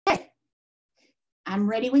I'm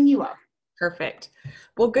ready when you are. Perfect.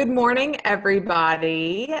 Well, good morning,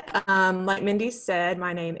 everybody. Like Mindy said,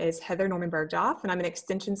 my name is Heather Norman Bergdorf, and I'm an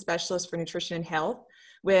Extension Specialist for Nutrition and Health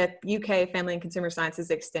with UK Family and Consumer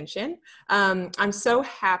Sciences Extension. I'm so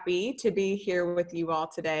happy to be here with you all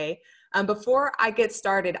today. Before I get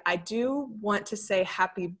started, I do want to say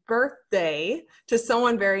happy birthday to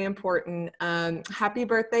someone very important. Happy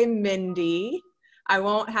birthday, Mindy. I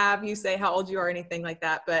won't have you say how old you are or anything like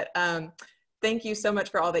that, but thank you so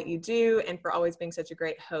much for all that you do and for always being such a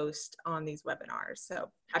great host on these webinars. So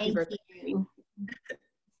happy Thank birthday. you.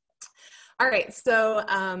 All right, so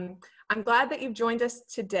I'm glad that you've joined us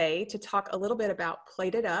today to talk a little bit about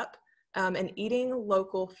Plated Up and eating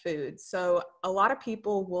local food. So a lot of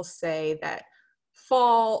people will say that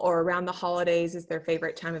fall or around the holidays is their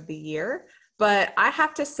favorite time of the year. But I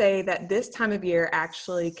have to say that this time of year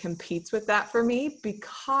actually competes with that for me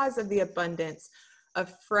because of the abundance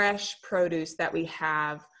of fresh produce that we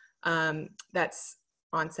have that's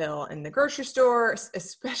on sale in the grocery store,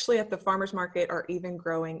 especially at the farmer's market, or even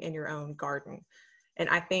growing in your own garden. And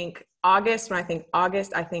I think August, when I think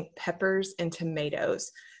August, I think peppers and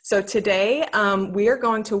tomatoes. So today we are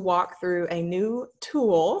going to walk through a new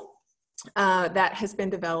tool that has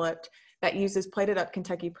been developed that uses Plated Up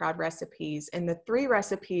Kentucky Proud recipes. And the 3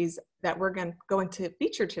 recipes that we're going to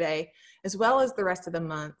feature today, as well as the rest of the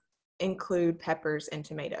month, include peppers and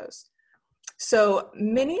tomatoes. So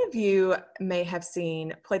many of you may have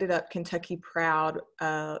seen Plated Up Kentucky Proud,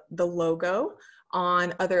 the logo,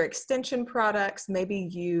 on other extension products. Maybe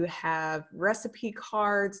you have recipe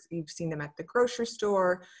cards, you've seen them at the grocery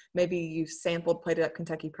store, maybe you've sampled Plated Up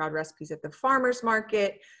Kentucky Proud recipes at the farmer's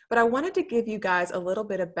market. But I wanted to give you guys a little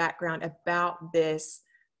bit of background about this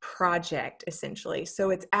project, essentially. So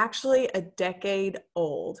it's actually a decade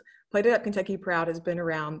old. Plated Up Kentucky Proud has been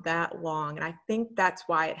around that long, and I think that's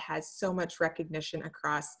why it has so much recognition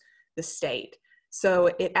across the state. So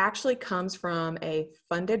it actually comes from a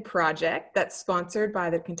funded project that's sponsored by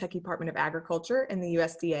the Kentucky Department of Agriculture and the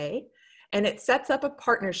USDA, and it sets up a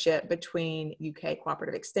partnership between UK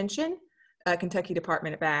Cooperative Extension, Kentucky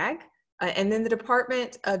Department of Ag, and then the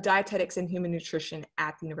Department of Dietetics and Human Nutrition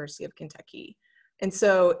at the University of Kentucky. And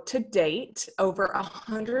so to date, over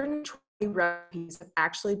 120 recipes have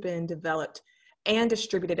actually been developed and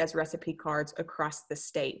distributed as recipe cards across the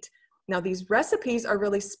state. Now, these recipes are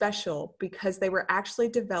really special because they were actually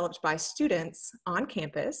developed by students on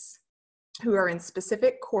campus who are in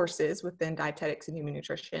specific courses within dietetics and human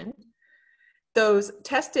nutrition. Those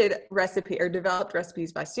tested recipe or developed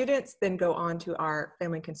recipes by students then go on to our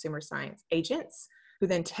family and consumer science agents, who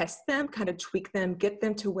then test them, kind of tweak them, get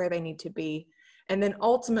them to where they need to be. And then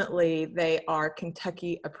ultimately they are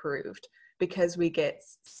Kentucky approved because we get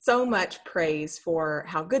so much praise for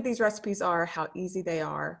how good these recipes are, how easy they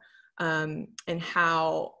are, and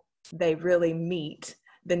how they really meet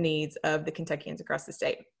the needs of the Kentuckians across the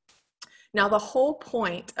state. Now, the whole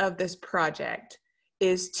point of this project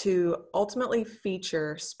is to ultimately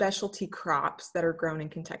feature specialty crops that are grown in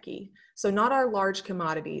Kentucky. So not our large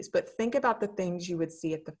commodities, but think about the things you would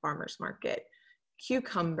see at the farmer's market: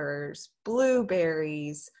 cucumbers,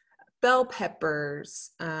 blueberries, bell peppers,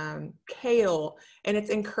 kale, and it's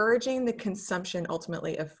encouraging the consumption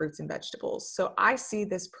ultimately of fruits and vegetables. So I see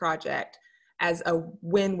this project as a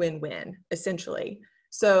win-win-win, essentially.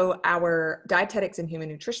 So our dietetics and human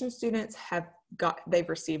nutrition students they've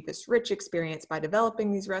received this rich experience by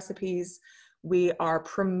developing these recipes. We are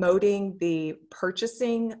promoting the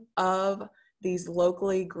purchasing of these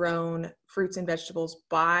locally grown fruits and vegetables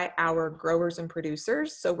by our growers and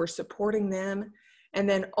producers. So we're supporting them. And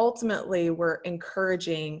then ultimately we're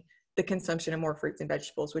encouraging the consumption of more fruits and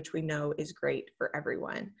vegetables, which we know is great for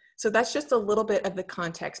everyone. So that's just a little bit of the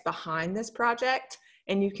context behind this project.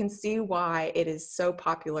 And you can see why it is so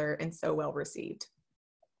popular and so well received.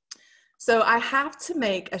 So I have to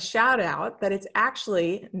make a shout out that it's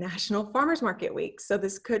actually National Farmers Market Week. So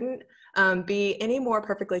this couldn't be any more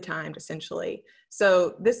perfectly timed, essentially.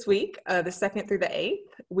 So this week, the 2nd through the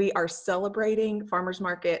 8th, we are celebrating farmers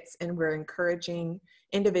markets, and we're encouraging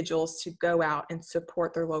individuals to go out and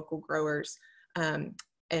support their local growers and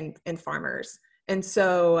farmers. And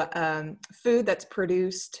so food that's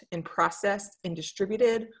produced and processed and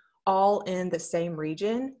distributed all in the same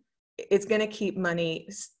region, it's going to keep money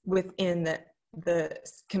within the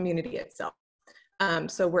community itself.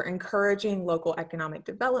 So we're encouraging local economic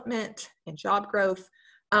development and job growth.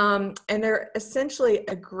 And they're essentially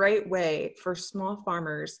a great way for small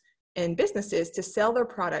farmers and businesses to sell their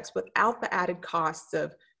products without the added costs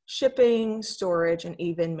of shipping, storage, and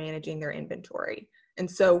even managing their inventory. And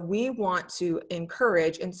so we want to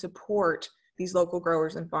encourage and support these local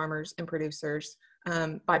growers and farmers and producers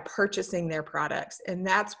by purchasing their products. And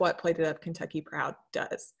that's what Plated Up Kentucky Proud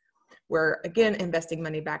does. We're, again, investing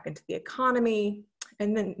money back into the economy.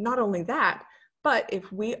 And then not only that, but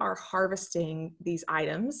if we are harvesting these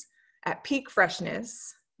items at peak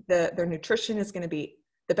freshness, their nutrition is going to be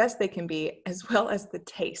the best they can be, as well as the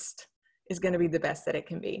taste is going to be the best that it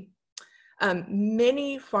can be.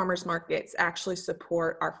 Many farmers markets actually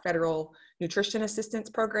support our federal nutrition assistance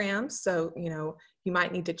programs. So, you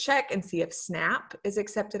might need to check and see if SNAP is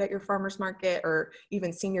accepted at your farmers market, or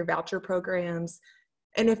even senior voucher programs.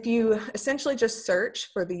 And if you essentially just search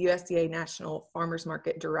for the USDA National Farmers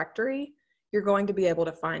Market Directory, you're going to be able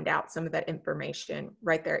to find out some of that information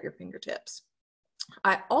right there at your fingertips.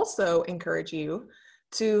 I also encourage you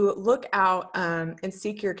to look out and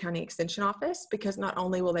seek your county extension office, because not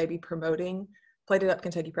only will they be promoting Plated Up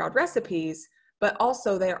Kentucky Proud recipes, but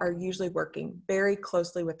also they are usually working very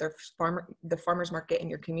closely with the farmers market in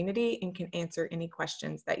your community and can answer any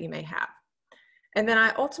questions that you may have. And then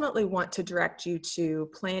I ultimately want to direct you to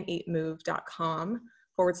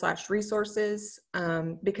planeatmove.com/resources,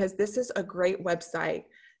 because this is a great website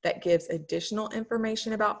that gives additional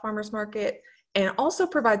information about farmers market and also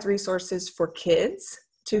provides resources for kids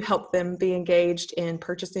to help them be engaged in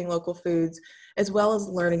purchasing local foods, as well as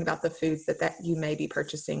learning about the foods that you may be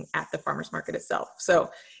purchasing at the farmers market itself. So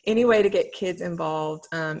any way to get kids involved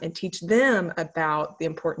and teach them about the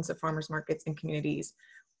importance of farmers markets and communities,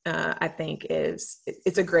 I think it's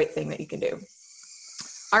a great thing that you can do.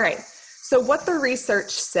 All right, so what the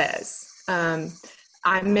research says.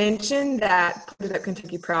 I mentioned that Plated Up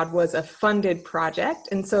Kentucky Proud was a funded project,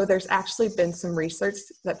 and so there's actually been some research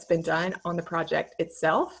that's been done on the project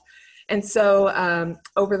itself. And so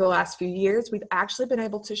over the last few years, we've actually been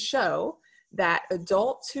able to show that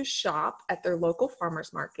adults who shop at their local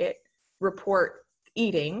farmers market report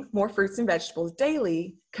eating more fruits and vegetables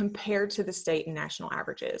daily compared to the state and national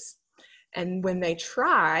averages. And when they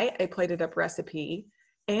try a Plated Up recipe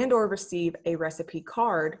and or receive a recipe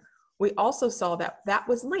card, we also saw that that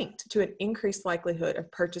was linked to an increased likelihood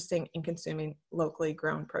of purchasing and consuming locally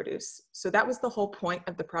grown produce. So that was the whole point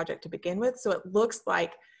of the project to begin with. So it looks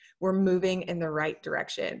like we're moving in the right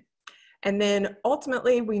direction. And then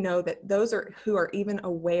ultimately, we know that those who are even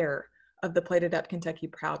aware of the Plated Up Kentucky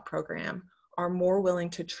Proud program are more willing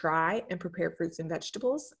to try and prepare fruits and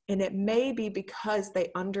vegetables. And it may be because they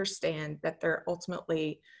understand that they're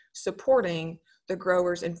ultimately supporting the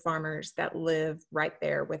growers and farmers that live right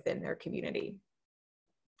there within their community.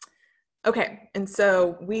 Okay, and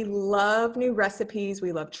so we love new recipes,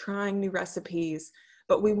 we love trying new recipes,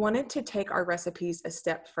 but we wanted to take our recipes a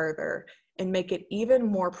step further and make it even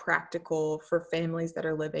more practical for families that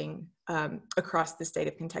are living across the state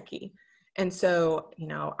of Kentucky. And so,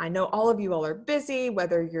 I know all of you all are busy,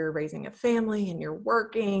 whether you're raising a family and you're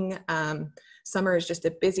working. Summer is just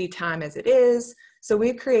a busy time as it is. So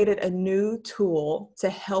we've created a new tool to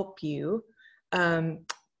help you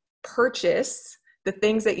purchase the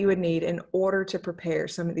things that you would need in order to prepare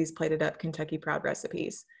some of these Plated Up Kentucky Proud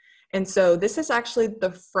recipes. And so this is actually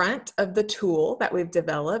the front of the tool that we've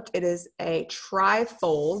developed. It is a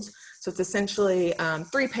tri-fold. So it's essentially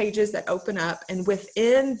 3 pages that open up. And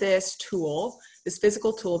within this tool, this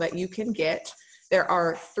physical tool that you can get, there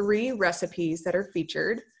are 3 recipes that are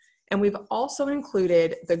featured. And we've also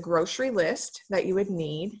included the grocery list that you would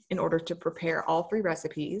need in order to prepare all 3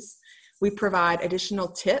 recipes. We provide additional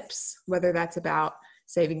tips, whether that's about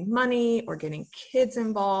saving money or getting kids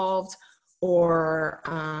involved, or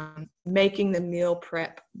making the meal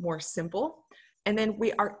prep more simple. And then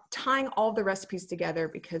we are tying all the recipes together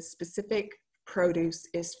because specific produce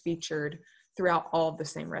is featured throughout all of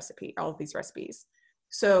these recipes.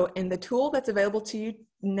 So in the tool that's available to you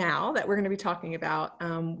now that we're going to be talking about,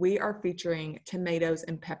 we are featuring tomatoes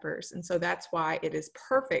and peppers. And so that's why it is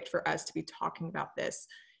perfect for us to be talking about this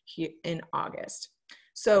here in August.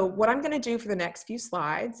 So what I'm going to do for the next few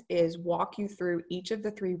slides is walk you through each of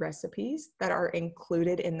the 3 recipes that are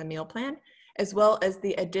included in the meal plan, as well as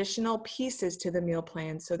the additional pieces to the meal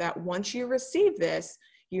plan, so that once you receive this,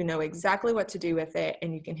 you know exactly what to do with it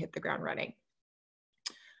and you can hit the ground running.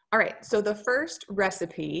 All right, so the first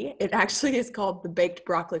recipe, it actually is called the baked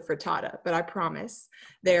broccoli frittata, but I promise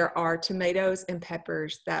there are tomatoes and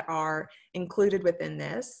peppers that are included within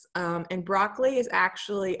this. And broccoli is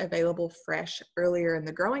actually available fresh earlier in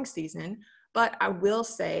the growing season, but I will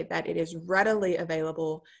say that it is readily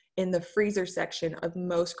available in the freezer section of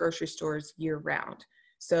most grocery stores year round.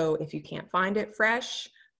 So if you can't find it fresh,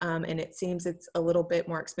 and it seems it's a little bit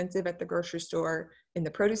more expensive at the grocery store in the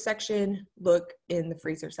produce section, look in the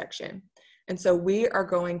freezer section. And so we are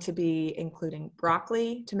going to be including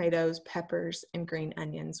broccoli, tomatoes, peppers, and green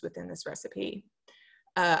onions within this recipe.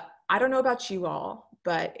 I don't know about you all,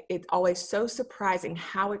 but it's always so surprising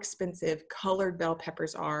how expensive colored bell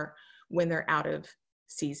peppers are when they're out of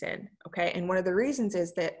season, okay? And one of the reasons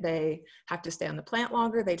is that they have to stay on the plant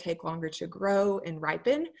longer, they take longer to grow and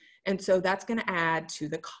ripen, and so that's gonna add to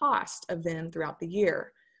the cost of them throughout the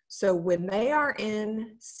year. So when they are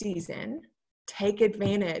in season, take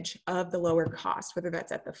advantage of the lower cost, whether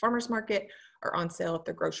that's at the farmer's market or on sale at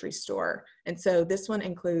the grocery store. And so this one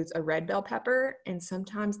includes a red bell pepper, and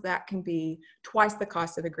sometimes that can be twice the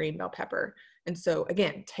cost of a green bell pepper. And so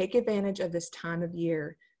again, take advantage of this time of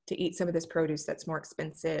year to eat some of this produce that's more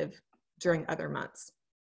expensive during other months.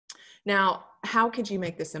 Now, how could you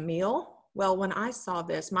make this a meal? Well, when I saw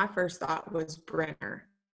this, my first thought was Brenner.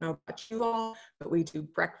 I don't know about you all, but we do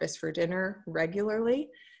breakfast for dinner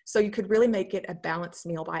regularly. So you could really make it a balanced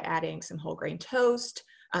meal by adding some whole grain toast,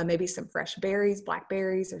 maybe some fresh berries.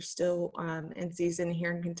 Blackberries are still in season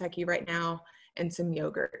here in Kentucky right now, and some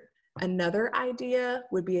yogurt. Another idea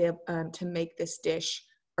would be to make this dish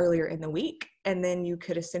earlier in the week, and then you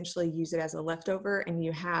could essentially use it as a leftover, and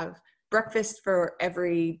you have breakfast for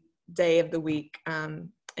every day of the week, and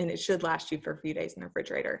it should last you for a few days in the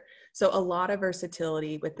refrigerator. So a lot of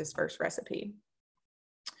versatility with this first recipe.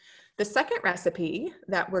 The second recipe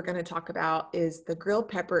that we're going to talk about is the grilled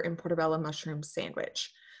pepper and portobello mushroom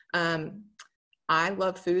sandwich. I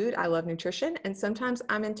love food, I love nutrition, and sometimes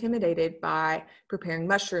I'm intimidated by preparing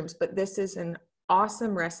mushrooms, but this is an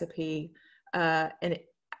awesome recipe.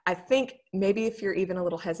 I think maybe if you're even a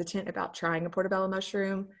little hesitant about trying a portobello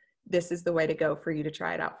mushroom, this is the way to go for you to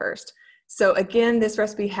try it out first. So again, this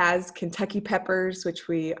recipe has Kentucky peppers, which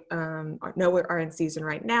we know are in season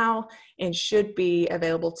right now and should be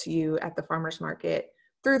available to you at the farmer's market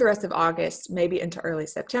through the rest of August, maybe into early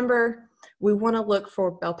September. We want to look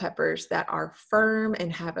for bell peppers that are firm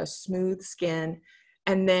and have a smooth skin.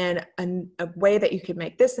 And then a way that you could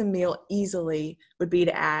make this a meal easily would be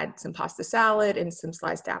to add some pasta salad and some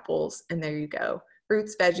sliced apples, and there you go.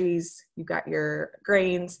 Fruits, veggies, you've got your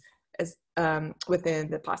grains as within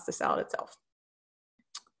the pasta salad itself.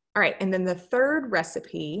 All right, and then the third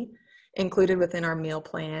recipe included within our meal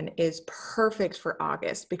plan is perfect for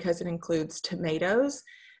August because it includes tomatoes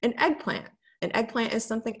and eggplant. And eggplant is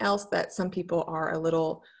something else that some people are a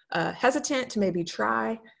little hesitant to maybe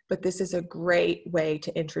try, but this is a great way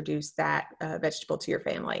to introduce that vegetable to your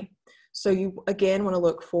family. So you, again, want to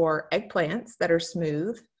look for eggplants that are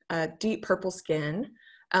smooth, deep purple skin,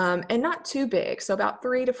 and not too big, so about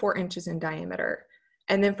 3 to 4 inches in diameter.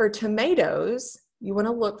 And then for tomatoes, you want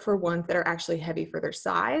to look for ones that are actually heavy for their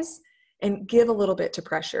size and give a little bit to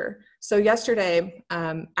pressure. So yesterday,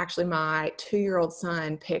 actually my 2-year-old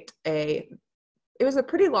son picked it was a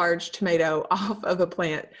pretty large tomato off of a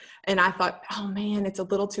plant. And I thought, oh man, it's a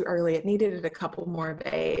little too early. It needed it a couple more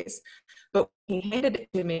days. But when he handed it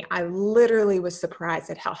to me, I literally was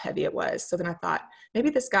surprised at how heavy it was. So then I thought,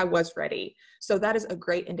 maybe this guy was ready. So that is a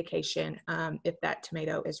great indication if that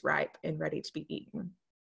tomato is ripe and ready to be eaten.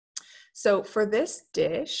 So for this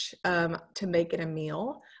dish, to make it a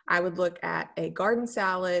meal, I would look at a garden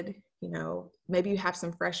salad. Maybe you have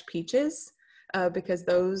some fresh peaches because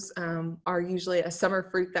those are usually a summer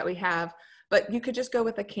fruit that we have. But you could just go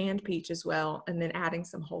with a canned peach as well, and then adding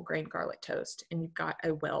some whole grain garlic toast, and you've got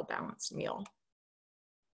a well-balanced meal.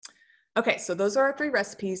 Okay, so those are our 3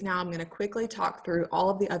 recipes. Now I'm going to quickly talk through all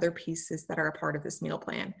of the other pieces that are a part of this meal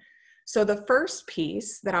plan. So the first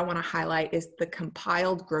piece that I want to highlight is the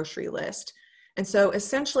compiled grocery list. And so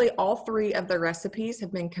essentially all 3 of the recipes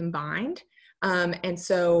have been combined. And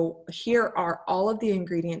so here are all of the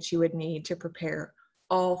ingredients you would need to prepare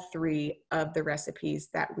all 3 of the recipes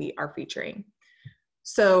that we are featuring.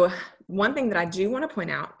 So one thing that I do want to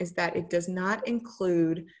point out is that it does not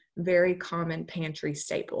include very common pantry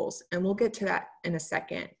staples, and we'll get to that in a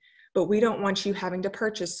second. But we don't want you having to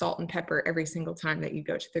purchase salt and pepper every single time that you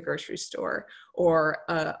go to the grocery store, or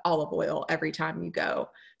olive oil every time you go.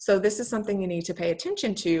 So this is something you need to pay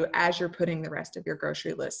attention to as you're putting the rest of your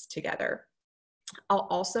grocery list together. I'll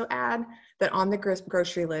also add that on the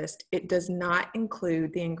grocery list, it does not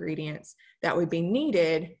include the ingredients that would be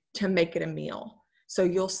needed to make it a meal. So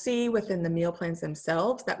you'll see within the meal plans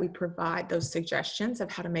themselves that we provide those suggestions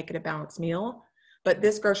of how to make it a balanced meal, but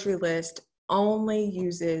this grocery list only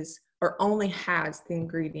uses or only has the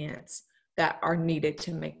ingredients that are needed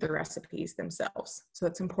to make the recipes themselves. So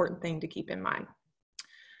it's an important thing to keep in mind.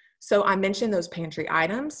 So I mentioned those pantry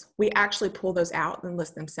items. We actually pull those out and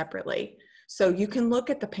list them separately. So you can look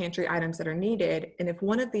at the pantry items that are needed, and if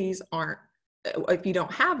one of these aren't if you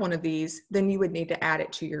don't have one of these, then you would need to add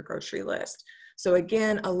it to your grocery list. So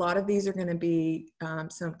again, a lot of these are going to be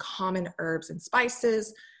some common herbs and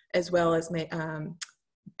spices, as well as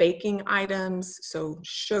baking items, so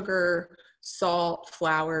sugar, salt,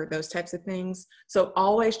 flour, those types of things. So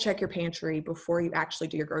always check your pantry before you actually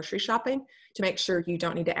do your grocery shopping to make sure you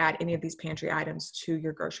don't need to add any of these pantry items to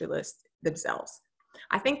your grocery list themselves.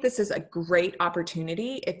 I think this is a great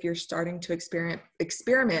opportunity if you're starting to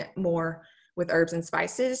experiment more with herbs and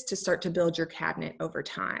spices to start to build your cabinet over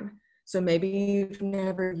time. So maybe you've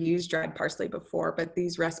never used dried parsley before, but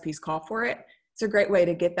these recipes call for it. It's a great way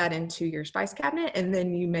to get that into your spice cabinet, and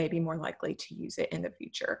then you may be more likely to use it in the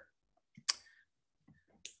future.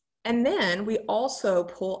 And then we also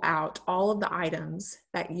pull out all of the items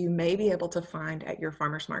that you may be able to find at your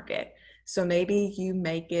farmer's market. So maybe you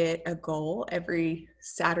make it a goal every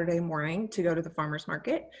Saturday morning to go to the farmer's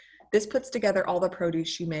market. This puts together all the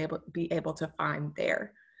produce you may be able to find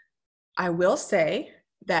there. I will say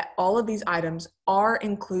that all of these items are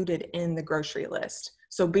included in the grocery list.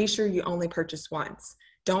 So be sure you only purchase once.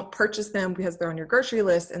 Don't purchase them because they're on your grocery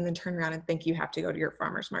list and then turn around and think you have to go to your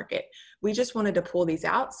farmer's market. We just wanted to pull these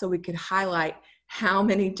out so we could highlight how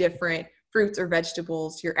many different fruits or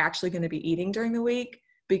vegetables you're actually going to be eating during the week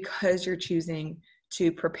because you're choosing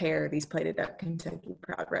to prepare these plated up Kentucky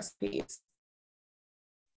Proud recipes.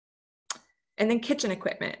 And then kitchen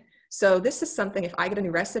equipment. So this is something, if I get a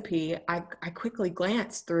new recipe, I quickly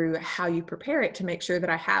glance through how you prepare it to make sure that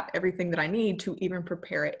I have everything that I need to even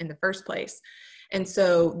prepare it in the first place. And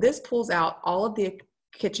so this pulls out all of the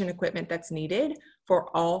kitchen equipment that's needed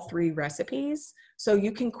for all 3 recipes. So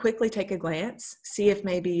you can quickly take a glance, see if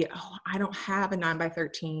maybe, oh, I don't have a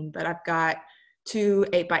 9x13, but I've got 2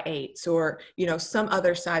 8x8s or, some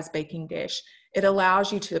other size baking dish. It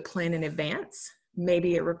allows you to plan in advance.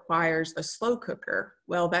 Maybe it requires a slow cooker.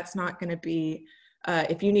 Well, that's not going to be,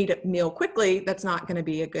 if you need a meal quickly, that's not going to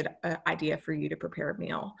be a good idea for you to prepare a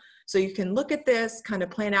meal. So you can look at this, kind of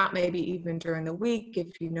plan out maybe even during the week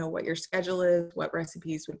if you know what your schedule is, what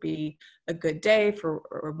recipes would be a good day for,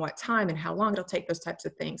 or what time and how long it'll take, those types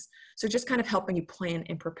of things. So just kind of helping you plan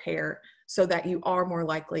and prepare so that you are more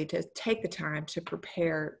likely to take the time to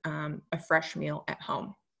prepare a fresh meal at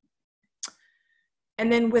home.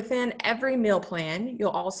 And then within every meal plan, you'll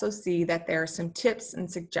also see that there are some tips and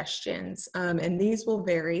suggestions, and these will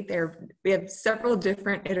vary. We have several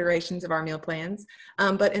different iterations of our meal plans,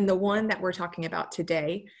 but in the one that we're talking about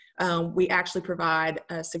today, we actually provide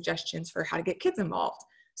suggestions for how to get kids involved.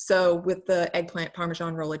 So with the eggplant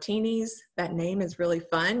Parmesan rollatinis, that name is really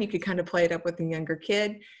fun. You could kind of play it up with a younger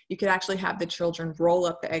kid. You could actually have the children roll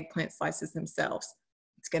up the eggplant slices themselves.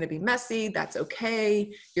 It's going to be messy. That's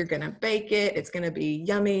okay. You're going to bake it. It's going to be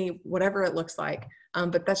yummy, whatever it looks like.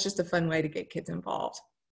 But that's just a fun way to get kids involved.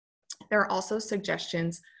 There are also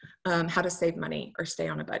suggestions how to save money or stay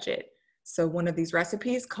on a budget. So one of these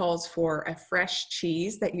recipes calls for a fresh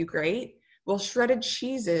cheese that you grate. Well, shredded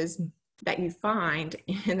cheeses that you find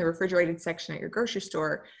in the refrigerated section at your grocery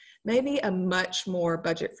store may be a much more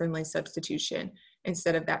budget-friendly substitution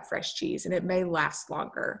instead of that fresh cheese, and it may last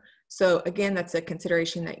longer. So again, that's a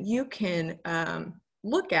consideration that you can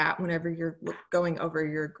look at whenever you're going over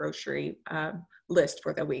your grocery list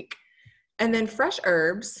for the week. And then fresh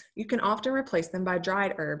herbs, you can often replace them by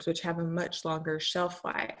dried herbs, which have a much longer shelf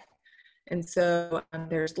life. And so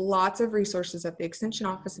there's lots of resources at the Extension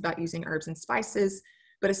office about using herbs and spices,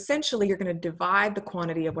 but essentially you're going to divide the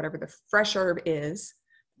quantity of whatever the fresh herb is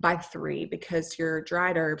by 3 because your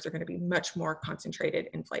dried herbs are going to be much more concentrated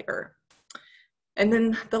in flavor. And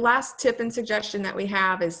then the last tip and suggestion that we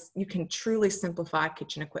have is you can truly simplify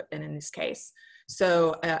kitchen equipment in this case.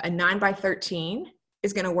 So a 9x13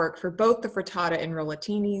 is going to work for both the frittata and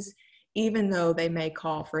rollatinis, even though they may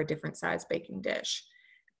call for a different size baking dish.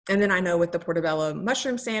 And then I know with the portobello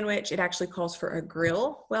mushroom sandwich, it actually calls for a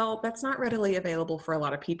grill. Well, that's not readily available for a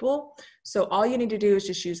lot of people. So all you need to do is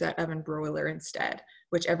just use that oven broiler instead,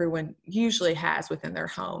 which everyone usually has within their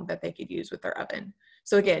home that they could use with their oven.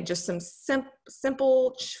 So again, just some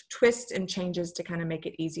simple twists and changes to kind of make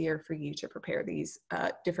it easier for you to prepare these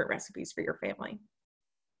different recipes for your family.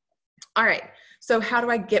 All right, so how do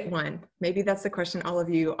I get one? Maybe that's the question all of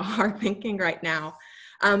you are thinking right now.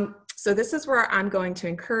 So this is where I'm going to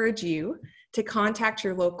encourage you to contact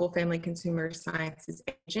your local Family Consumer Sciences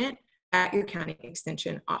agent at your county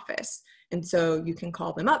extension office. And so you can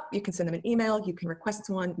call them up, you can send them an email, you can request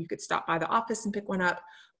one, you could stop by the office and pick one up,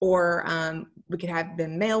 or we could have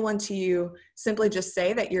them mail one to you. Simply just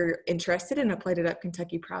say that you're interested in a plated up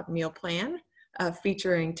Kentucky Proud meal plan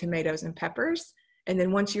featuring tomatoes and peppers. And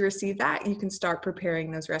then once you receive that, you can start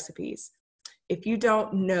preparing those recipes. If you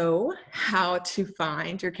don't know how to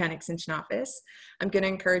find your county extension office, I'm going to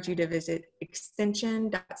encourage you to visit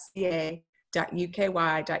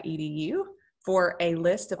extension.ca.uky.edu for a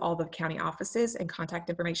list of all the county offices and contact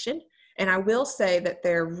information. And I will say that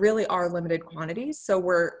there really are limited quantities, so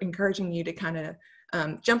we're encouraging you to kind of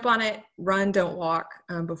jump on it, run, don't walk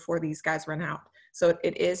before these guys run out. So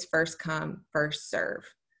it is first come, first serve.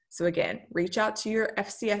 So again, reach out to your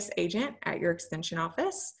FCS agent at your extension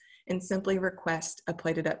office and simply request a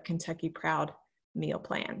Plated Up Kentucky Proud meal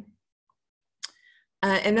plan.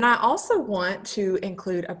 And then I also want to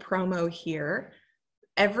include a promo here.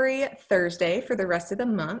 Every Thursday for the rest of the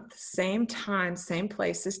month, same time, same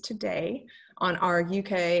place as today, on our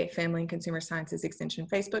UK Family and Consumer Sciences Extension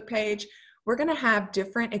Facebook page, we're going to have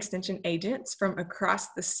different extension agents from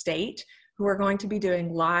across the state who are going to be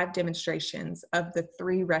doing live demonstrations of the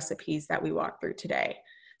 3 recipes that we walked through today.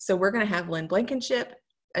 So we're going to have Lynn Blankenship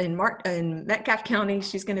in Metcalfe County.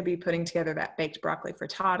 She's going to be putting together that baked broccoli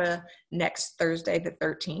frittata next Thursday, the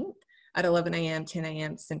 13th at 11 a.m., 10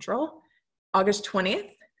 a.m. Central. August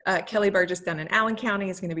 20th, Kelly Burgess down in Allen County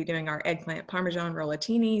is going to be doing our eggplant Parmesan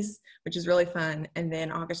rollatinis, which is really fun. And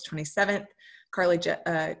then August 27th, Carly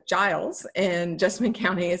Giles in Jessamine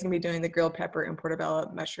County is going to be doing the grilled pepper and portobello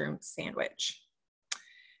mushroom sandwich.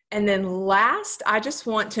 And then last, I just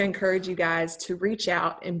want to encourage you guys to reach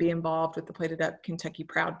out and be involved with the Plated Up Kentucky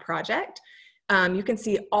Proud project. You can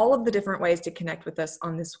see all of the different ways to connect with us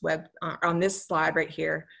on this on this slide right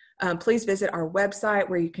here. Please visit our website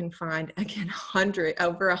where you can find, again,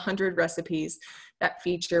 over 100 recipes that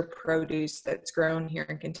feature produce that's grown here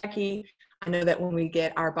in Kentucky. I know that when we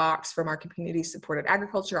get our box from our Community Supported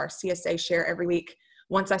Agriculture, our CSA share every week,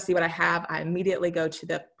 once I see what I have, I immediately go to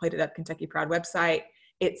the Plated Up Kentucky Proud website.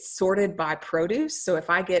 It's sorted by produce. So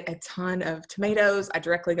if I get a ton of tomatoes, I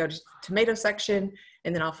directly go to the tomato section,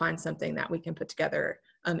 and then I'll find something that we can put together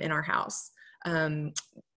in our house.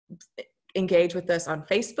 Engage with us on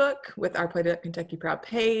Facebook with our Plated Up Kentucky Proud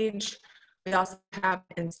page. We also have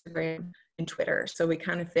Instagram and Twitter, so we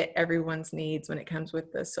kind of fit everyone's needs when it comes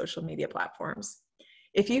with the social media platforms.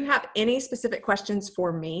 If you have any specific questions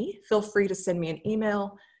for me, feel free to send me an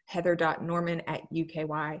email,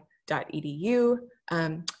 heather.norman@uky.edu.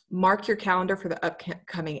 Mark your calendar for the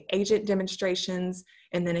upcoming agent demonstrations.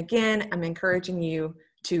 And then again, I'm encouraging you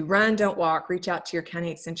to run, don't walk, reach out to your county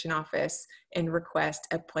extension office and request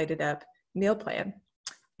a Plated Up meal plan.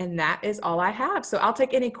 And that is all I have. So I'll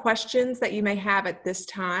take any questions that you may have at this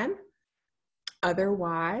time.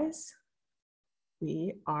 Otherwise,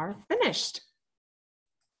 we are finished.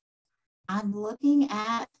 I'm looking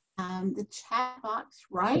at the chat box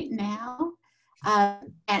right now,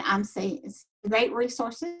 and I'm saying it's great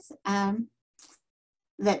resources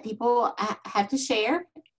that people have to share.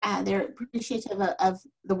 They're appreciative of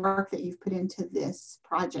the work that you've put into this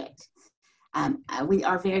project. We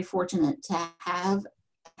are very fortunate to have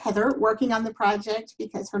Heather working on the project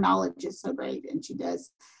because her knowledge is so great, and she does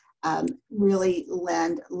really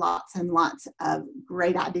lend lots and lots of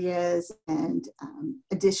great ideas and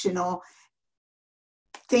additional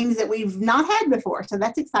things that we've not had before. So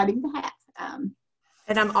that's exciting to have.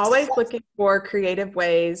 And I'm always looking for creative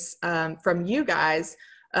ways from you guys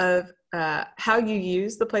of how you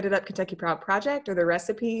use the Plated Up Kentucky Proud project or the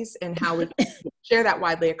recipes and how we can share that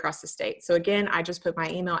widely across the state. So again, I just put my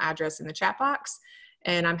email address in the chat box,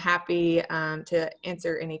 and I'm happy to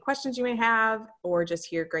answer any questions you may have or just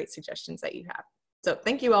hear great suggestions that you have. So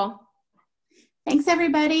thank you all. Thanks,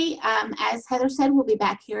 everybody. As Heather said, we'll be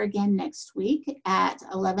back here again next week at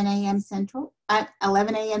 11 a.m. Central,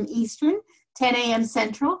 11 a.m. Eastern, 10 a.m.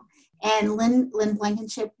 Central, and Lynn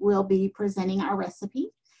Blankenship will be presenting our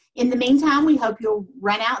recipe. In the meantime, we hope you'll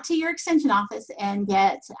run out to your extension office and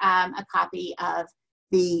get a copy of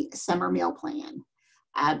the summer meal plan.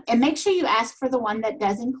 And make sure you ask for the one that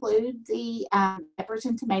does include the peppers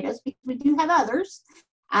and tomatoes, because we do have others.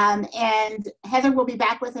 And Heather will be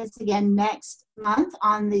back with us again next month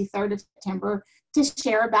on the 3rd of September to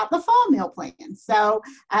share about the fall meal plan. So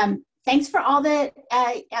thanks for all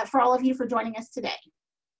of you for joining us today.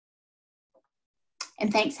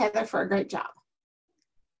 And thanks, Heather, for a great job.